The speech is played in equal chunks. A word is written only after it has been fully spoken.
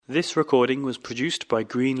This recording was produced by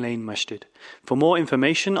Green Lane Masjid. For more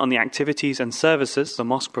information on the activities and services the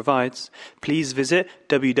mosque provides, please visit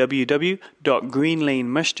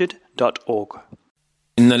www.greenlanemasjid.org.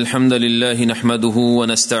 إن الحمد لله نحمده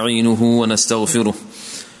ونستعينه ونستغفره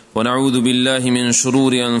ونعوذ بالله من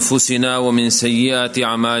شرور أنفسنا ومن سيئات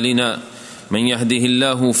أعمالنا من يهده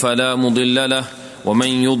الله فلا مضل له ومن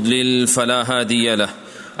يضلل فلا هادي له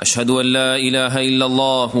أشهد أن لا إله إلا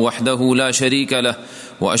الله وحده لا شريك له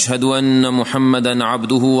وأشهد أن محمدا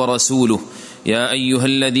عبده ورسوله يا أيها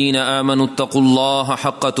الذين آمنوا اتقوا الله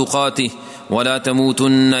حق تقاته ولا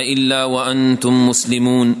تموتن إلا وأنتم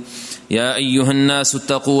مسلمون يا أيها الناس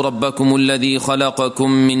اتقوا ربكم الذي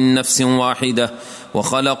خلقكم من نفس واحدة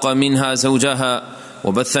وخلق منها زوجها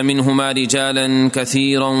وبث منهما رجالا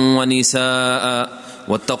كثيرا ونساء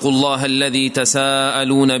واتقوا الله الذي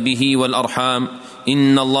تساءلون به والأرحام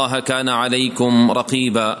إن الله كان عليكم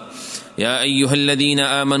رقيبا يا أيها الذين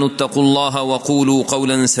آمنوا اتقوا الله وقولوا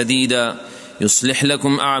قولا سديدا يصلح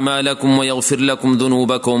لكم أعمالكم ويغفر لكم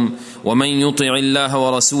ذنوبكم ومن يطع الله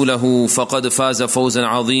ورسوله فقد فاز فوزا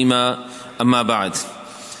عظيما أما بعد.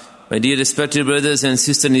 My dear respected brothers and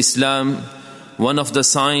sisters in Islam, one of the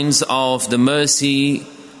signs of the mercy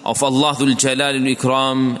of Allah Dhul Jalal al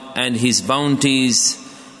Ikram and His bounties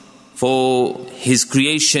for His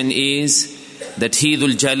creation is that He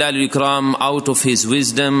Dhul Jalal al Ikram, out of His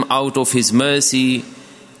wisdom, out of His mercy,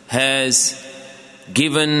 has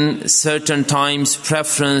given certain times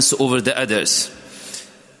preference over the others.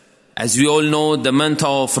 As we all know, the month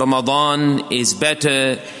of Ramadan is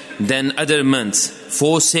better than other months.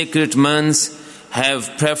 4 sacred months have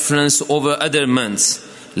preference over other months.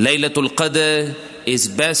 Laylatul Qadr is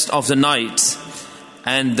best of the nights,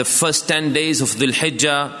 and the first 10 days of Dhul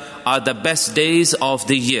Hijjah are the best days of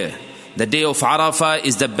the year. The day of Arafah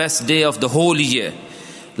is the best day of the whole year.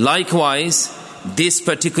 Likewise, this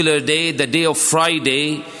particular day, the day of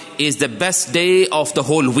Friday, is the best day of the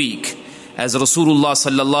whole week. As Rasulullah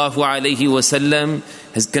sallallahu alayhi wasallam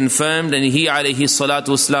has confirmed, and he alayhi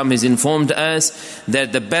salatu wasalam has informed us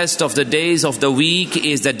that the best of the days of the week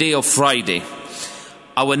is the day of Friday.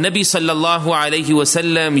 Our Nabi sallallahu alayhi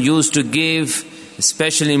wasallam used to give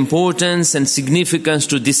special importance and significance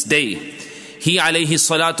to this day. He alayhi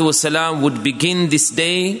salatu wasalam would begin this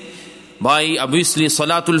day by obviously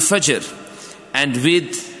Salatul Fajr. And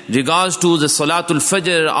with regards to the Salatul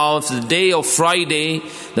Fajr of the day of Friday,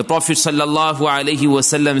 the Prophet sallallahu alaihi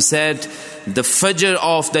wasallam said, the Fajr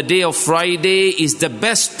of the day of Friday is the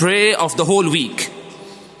best prayer of the whole week.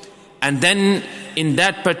 And then in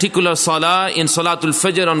that particular salah, in Salatul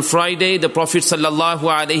Fajr on Friday, the Prophet sallallahu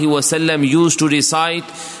alaihi wasallam used to recite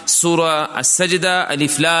Surah As-Sajda,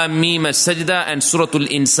 Alif Lam Mim As-Sajda, and Surah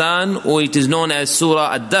Al-Insan, or it is known as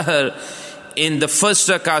Surah Ad-Dahr. In the first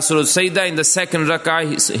rak'ah, Surah Sajda; in the second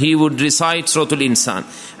rak'ah, he would recite Surah Al-Insan.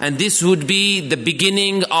 And this would be the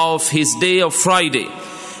beginning of his day of Friday.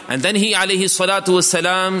 And then he alayhi salatu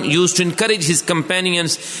wasalam used to encourage his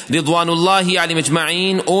companions, Ridwanullahi alayhim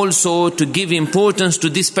ajma'een, also to give importance to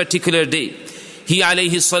this particular day. He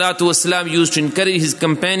alayhi salatu wasalam used to encourage his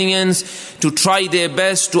companions to try their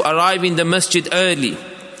best to arrive in the masjid early.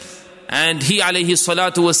 And he alayhi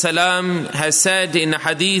salatu wasalam has said in a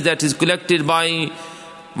hadith that is collected by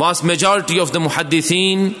vast majority of the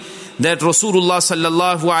muhaddithin, that Rasulullah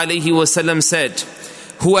sallallahu alayhi wasallam said,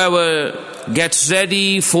 whoever gets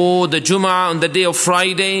ready for the Jummah on the day of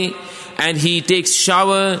Friday, and he takes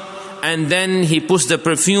shower, and then he puts the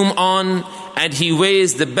perfume on, and he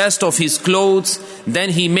wears the best of his clothes, then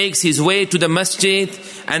he makes his way to the masjid,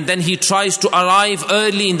 and then he tries to arrive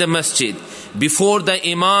early in the masjid before the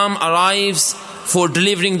imam arrives for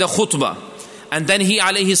delivering the khutbah. And then he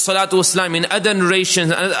alayhi salatu wasalam, in other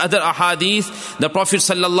narrations, other ahadith, the Prophet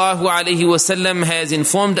sallallahu alayhi wasallam has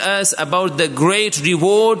informed us about the great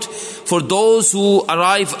reward for those who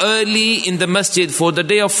arrive early in the masjid for the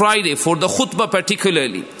day of Friday, for the khutbah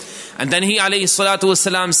particularly. And then he alayhi salatu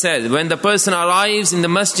wasalam said, when the person arrives in the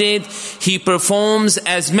masjid, he performs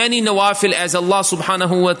as many nawafil as Allah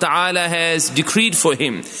subhanahu wa ta'ala has decreed for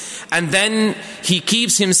him. And then he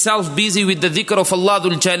keeps himself busy with the dhikr of Allah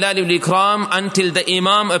Dhul Jalal al Ikram until the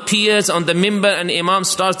imam appears on the mimbar and imam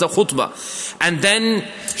starts the khutbah. And then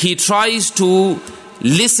he tries to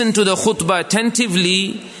listen to the khutbah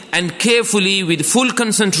attentively and carefully with full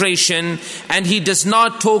concentration, and he does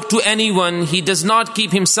not talk to anyone, he does not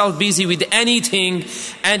keep himself busy with anything,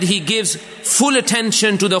 and he gives full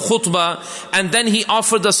attention to the khutbah, and then he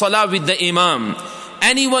offers the salah with the imam.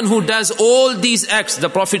 anyone who does all these acts, the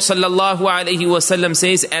Prophet ﷺ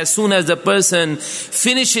says, as soon as the person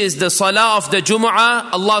finishes the salah of the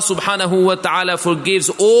Jumu'ah, Allah subhanahu wa ta'ala forgives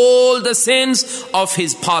all the sins of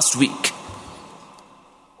his past week.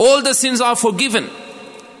 All the sins are forgiven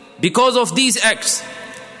because of these acts.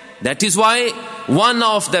 That is why one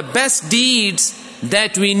of the best deeds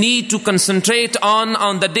that we need to concentrate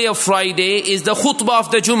on the day of Friday is the khutbah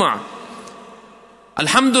of the Jumu'ah.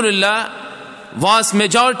 Alhamdulillah, vast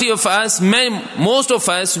majority of us, most of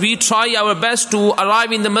us, we try our best to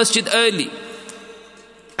arrive in the masjid early.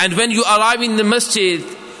 And when you arrive in the masjid,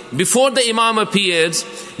 before the imam appears,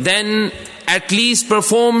 then at least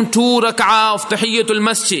perform 2 rak'ah of Tahiyyatul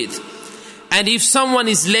Masjid. And if someone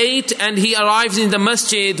is late and he arrives in the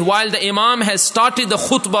masjid while the imam has started the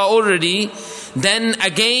khutbah already, then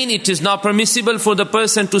again it is not permissible for the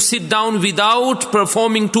person to sit down without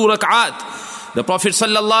performing 2 rak'at. The Prophet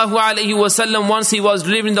ﷺ, once he was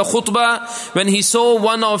delivering the khutbah, when he saw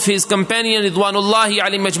one of his companions, Ridwanullahi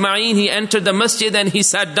alayhim ajma'in, he entered the masjid and he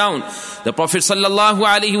sat down. The Prophet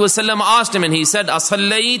ﷺ asked him and he said,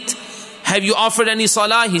 As-sallayt? Have you offered any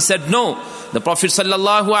salah? He said, no. The Prophet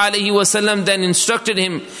ﷺ then instructed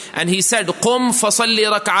him and he said, Qum fasalli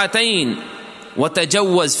rak'atayn wa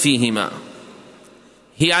tajawwaz fihima.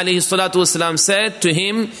 He ﷺ said to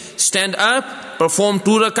him, stand up, perform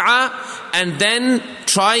 2 rak'ah, and then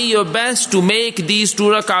try your best to make these 2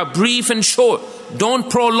 rak'ah brief and short. Don't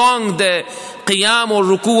prolong the qiyam or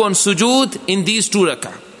ruku and sujood in these 2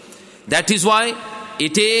 rak'ah. That is why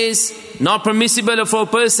it is not permissible for a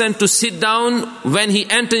person to sit down when he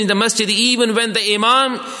enters in the masjid, even when the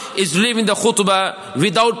imam is delivering the khutbah,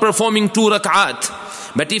 without performing 2 rak'at.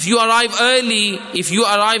 But if you arrive early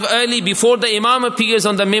before the imam appears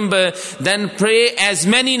on the mimbar, then pray as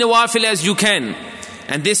many nawafil as you can.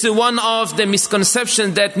 And this is one of the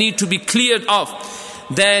misconceptions that need to be cleared off,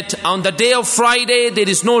 that on the day of Friday there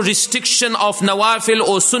is no restriction of nawafil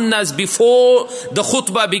or sunnahs before the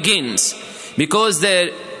khutbah begins, because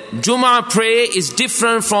the Jum'ah prayer is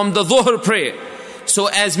different from the Dhuhr prayer. So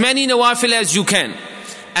as many nawafil as you can.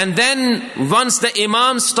 And then once the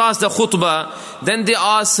imam starts the khutbah, then there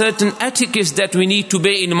are certain etiquettes that we need to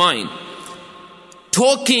bear in mind.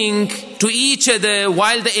 Talking to each other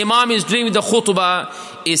while the imam is doing the khutbah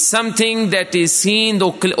is something that is seen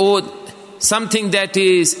or something that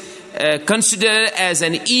is considered as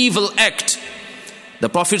an evil act. The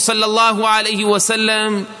Prophet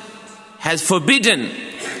ﷺ has forbidden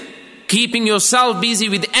keeping yourself busy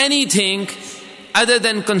with anything other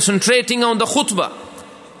than concentrating on the khutbah.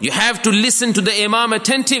 You have to listen to the imam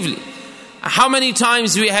attentively. How many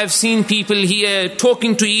times we have seen people here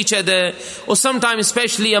talking to each other, or sometimes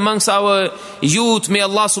especially amongst our youth, may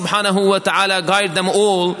Allah subhanahu wa ta'ala guide them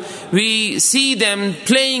all, we see them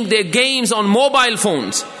playing their games on mobile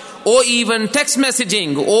phones, or even text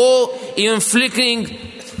messaging, or even flickering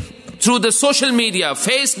through the social media,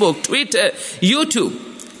 Facebook, Twitter, YouTube.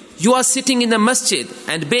 You are sitting in the masjid,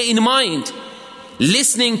 and bear in mind,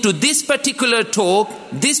 listening to this particular talk,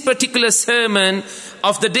 this particular sermon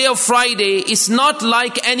of the day of Friday is not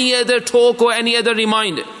like any other talk or any other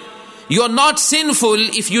reminder. You are not sinful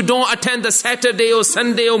if you don't attend the Saturday or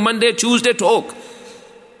Sunday or Monday, Tuesday talk.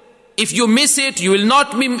 If you miss it, you will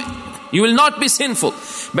not be sinful.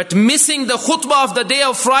 But missing the khutbah of the day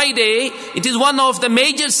of Friday, it is one of the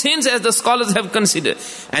major sins as the scholars have considered.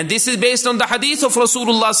 And this is based on the hadith of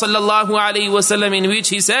Rasulullah sallallahu alayhi wa sallam, in which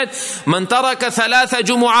he said, Man taraka thalatha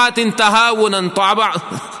jumu'atin tahawunan taba'a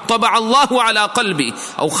Allahu ala qalbi,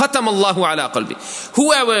 aw khatam Allahu ala qalbi.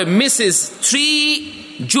 Whoever misses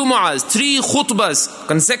 3 jumu'ahs, 3 khutbahs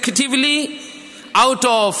consecutively out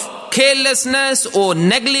of carelessness or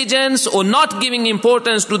negligence or not giving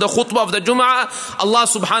importance to the khutbah of the Jum'ah, Allah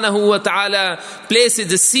subhanahu wa ta'ala places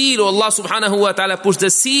the seal, or Allah subhanahu wa ta'ala puts the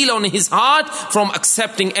seal on his heart from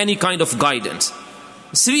accepting any kind of guidance.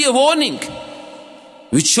 Severe warning,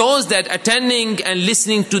 which shows that attending and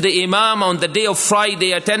listening to the imam on the day of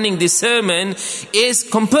Friday, attending this sermon is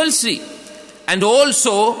compulsory. And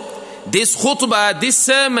also, this khutbah, this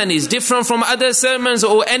sermon is different from other sermons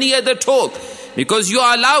or any other talk. Because you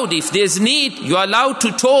are allowed, if there's need, you are allowed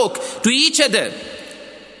to talk to each other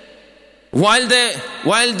while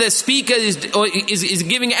the speaker is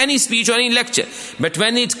giving any speech or any lecture. But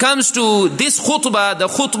when it comes to this khutbah, the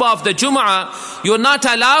khutbah of the Jum'ah, you're not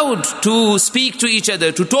allowed to speak to each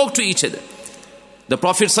other, to talk to each other. The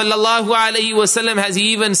Prophet ﷺ has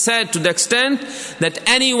even said, to the extent that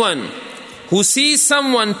anyone who sees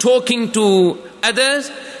someone talking to others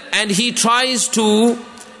and he tries to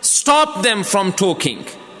stop them from talking,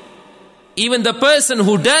 even the person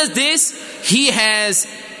who does this, he has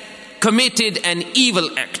committed an evil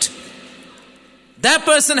act. That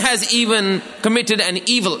person has even committed an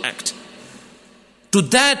evil act. To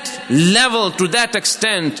that level, to that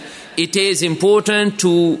extent, it is important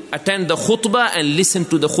to attend the khutbah and listen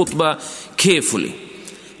to the khutbah carefully.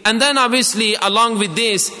 And then obviously along with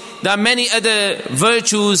this, there are many other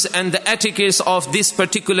virtues and the etiquettes of this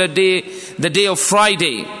particular day, the day of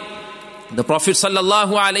Friday. The Prophet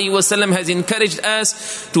ﷺ has encouraged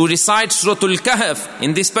us to recite Surah Al-Kahf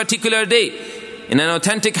in this particular day. In an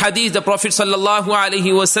authentic hadith, the Prophet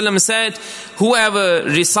ﷺ said, whoever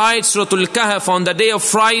recites Surah Al-Kahf on the day of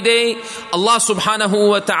Friday, Allah subhanahu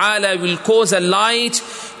wa ta'ala will cause a light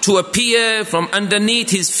to appear from underneath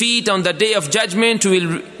his feet on the day of judgment,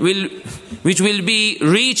 which will be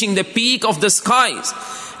reaching the peak of the skies.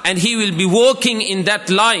 And he will be walking in that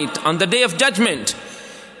light on the day of judgment.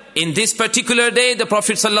 In this particular day, the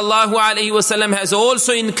Prophet ﷺ has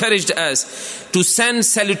also encouraged us to send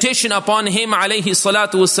salutation upon him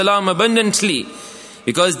ﷺ abundantly,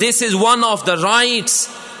 because this is one of the rights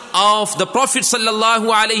of the Prophet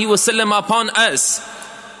ﷺ upon us.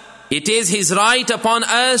 It is his right upon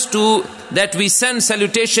us that we send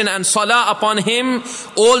salutation and salah upon him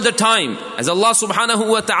all the time. As Allah subhanahu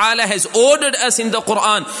wa ta'ala has ordered us in the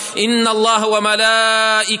Quran, Inna Allah wa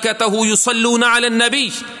malaikatahu yusalluna ala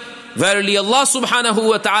nabi. Verily Allah subhanahu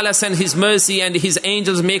wa ta'ala send his mercy, and his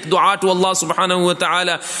angels make dua to Allah subhanahu wa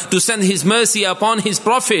ta'ala to send his mercy upon his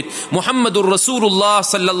prophet Muhammadur Rasulullah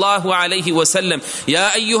sallallahu alayhi wa sallam.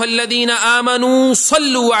 Ya ayyuhalladhina amanu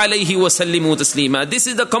sallu alayhi wa sallimu taslima. This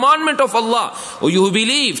is the commandment of Allah. O you who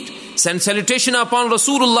believed, send salutation upon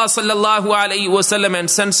Rasulullah sallallahu alayhi wa sallam and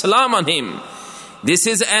send salam on him. This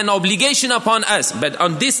is an obligation upon us. But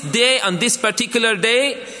on this day, on this particular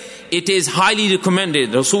day, it is highly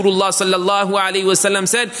recommended. Rasulullah sallallahu alayhi wa sallam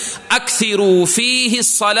said, "Akthiru fihi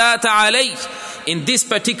salata alayh." In this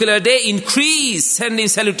particular day, increase sending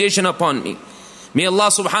salutation upon me. May Allah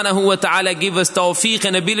subhanahu wa ta'ala give us tawfiq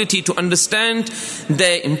and ability to understand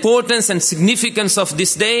the importance and significance of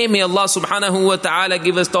this day. May Allah subhanahu wa ta'ala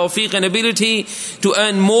give us tawfiq and ability to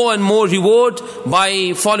earn more and more reward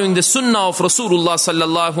by following the sunnah of Rasulullah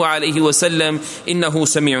sallallahu alayhi wa sallam. Innahu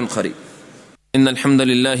sami'un qareeb. إن الحمد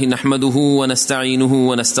لله نحمده ونستعينه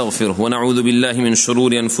ونستغفره ونعوذ بالله من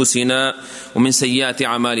شرور أنفسنا ومن سيئات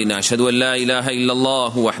أعمالنا أشهد أن لا إله إلا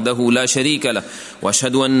الله وحده لا شريك له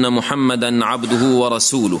وأشهد أن محمدا عبده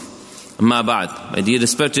ورسوله أما بعد. My dear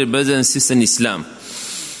respected brothers and sisters in Islam,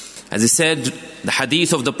 as I said, the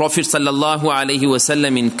hadith of the Prophet sallallahu alaihi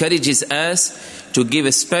wasallam encourages us to give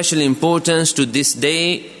a special importance to this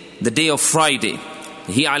day, the day of Friday.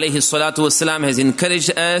 He alayhi salatu wasalam has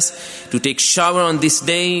encouraged us to take shower on this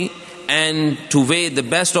day and to wear the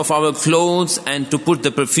best of our clothes and to put the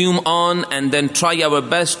perfume on and then try our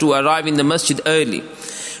best to arrive in the masjid early.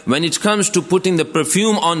 When it comes to putting the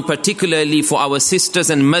perfume on, particularly for our sisters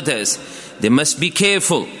and mothers, they must be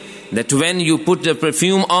careful that when you put the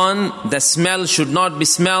perfume on, the smell should not be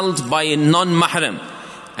smelled by a non-mahram.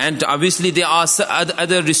 And obviously there are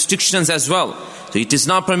other restrictions as well. So it is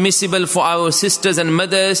not permissible for our sisters and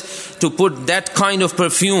mothers to put that kind of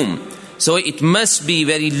perfume. So it must be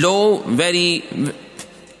very low,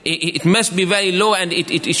 it must be very low, and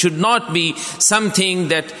it should not be something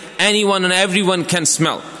that anyone and everyone can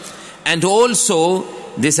smell. And also,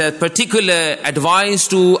 this is a particular advice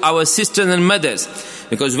to our sisters and mothers.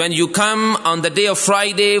 Because when you come on the day of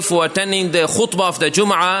Friday for attending the khutbah of the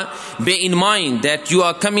Jum'ah, bear in mind that you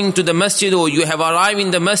are coming to the masjid, or you have arrived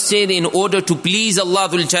in the masjid in order to please Allah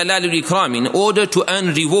Dhul Jalal wal Ikram, in order to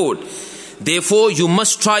earn reward. Therefore, you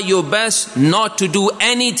must try your best not to do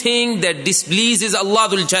anything that displeases Allah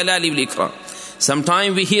Dhul Jalal wal Ikram.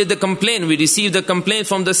 Sometimes we hear the complaint, we receive the complaint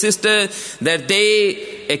from the sister that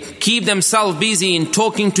they keep themselves busy in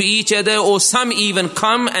talking to each other, or some even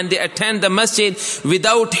come and they attend the masjid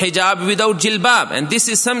without hijab, without jilbab. And this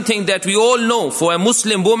is something that we all know. For a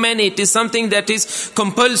Muslim woman, it is something that is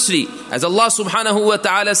compulsory. As Allah subhanahu wa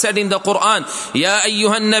ta'ala said in the Quran, Ya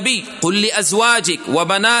ayyuhan nabi, qul li azwajik wa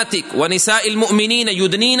banatik wa nisa'il mu'minina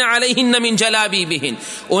yudnina alayhinna min jalabibihin.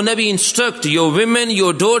 O Nabi, instruct your women,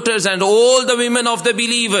 your daughters, and all the women of the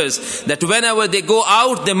believers that whenever they go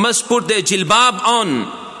out, they must put their jilbab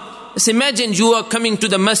on. Just imagine you are coming to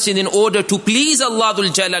the masjid in order to please Allah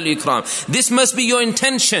Dhul Jalal wal Ikram. This must be your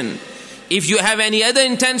intention. If you have any other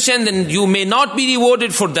intention, then you may not be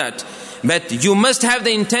rewarded for that. But you must have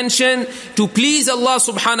the intention to please Allah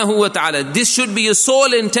subhanahu wa ta'ala. This should be your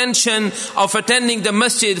sole intention of attending the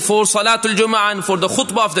masjid for Salatul Jum'ah and for the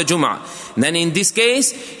khutbah of the Jum'ah. Then in this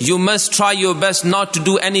case, you must try your best not to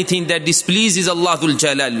do anything that displeases Allah Dhul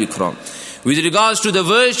Jalal wal Ikram. With regards to the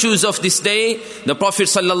virtues of this day, the Prophet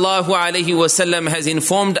ﷺ has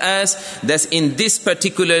informed us that in this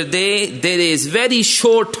particular day, there is very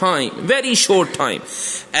short time.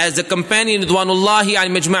 As the companion Ridwanullahi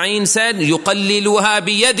al-Majma'in said, يُقَلِّلُهَا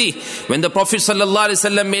بِيَدِهِ. When the Prophet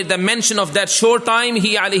ﷺ made the mention of that short time,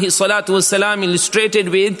 he ﷺ illustrated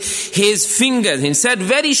with his fingers. He said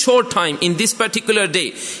very short time in this particular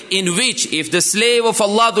day, in which if the slave of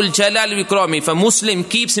Allah Dhul Jalal Ikram, if a Muslim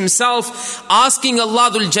keeps himself asking Allah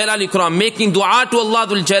Dhul Jalal Ikram, making dua to Allah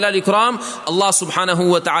Dhul Jalal Ikram, Allah subhanahu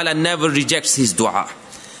wa ta'ala never rejects his dua.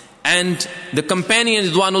 And the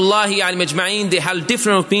companions Ridwanullahi al-Majma'in, they held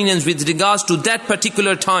different opinions with regards to that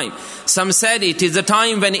particular time. Some said it is the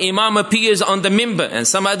time when Imam appears on the mimbar, and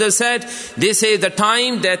some others said this is the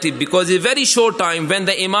time that because it's a very short time when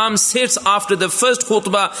the Imam sits after the first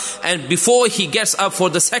khutbah and before he gets up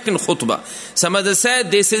for the second khutbah. Some others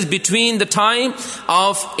said this is between the time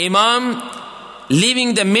of Imam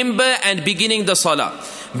leaving the mimbar and beginning the salah.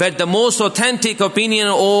 But the most authentic opinion,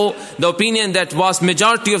 or the opinion that was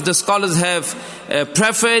majority of the scholars have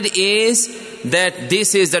preferred, is that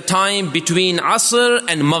this is the time between Asr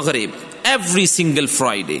and Maghrib, every single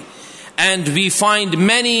Friday. And we find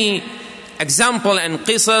many examples and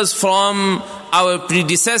qisas from our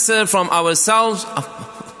predecessor, from ourselves,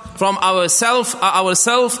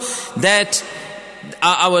 that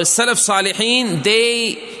our Salaf Salihin,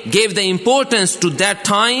 they gave the importance to that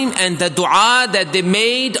time, and the dua that they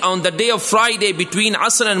made on the day of Friday between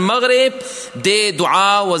Asr and Maghrib, their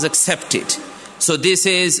dua was accepted. So this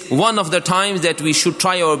is one of the times that we should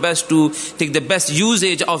try our best to take the best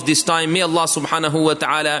usage of this time. May Allah subhanahu wa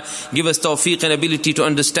ta'ala give us tawfiq and ability to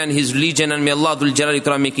understand His religion, and may Allah Dhul Jalal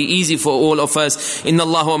Ikram make it easy for all of us. Inna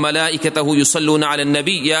Allah wa malaikatahu yusalluna ala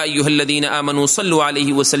nabi ya ayyuhalladhina amanu sallu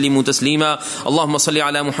alayhi wa sallimu taslima. Allahumma salli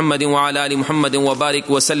ala Muhammadin wa ala ali Muhammadin wa barik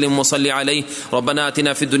wa sallim wa salli alayhi. Rabbana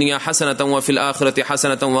atina fid dunya hasanatan wa fil akhirati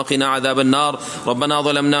hasanatan wa qina adhaban nar. Rabbana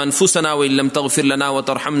zalamna anfusana wa illam taghfir lana wa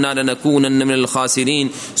tarhamna lanakunanna minal خاسرين.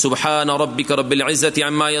 سبحان ربك رب العزة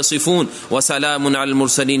عما يصفون وسلام على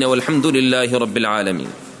المرسلين والحمد لله رب العالمين.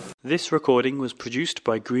 This recording was produced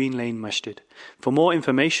by Green Lane Masjid. For more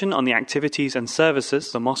information on the activities and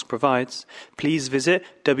services the mosque provides, please visit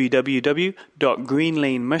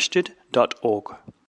www.greenlanemasjid.org.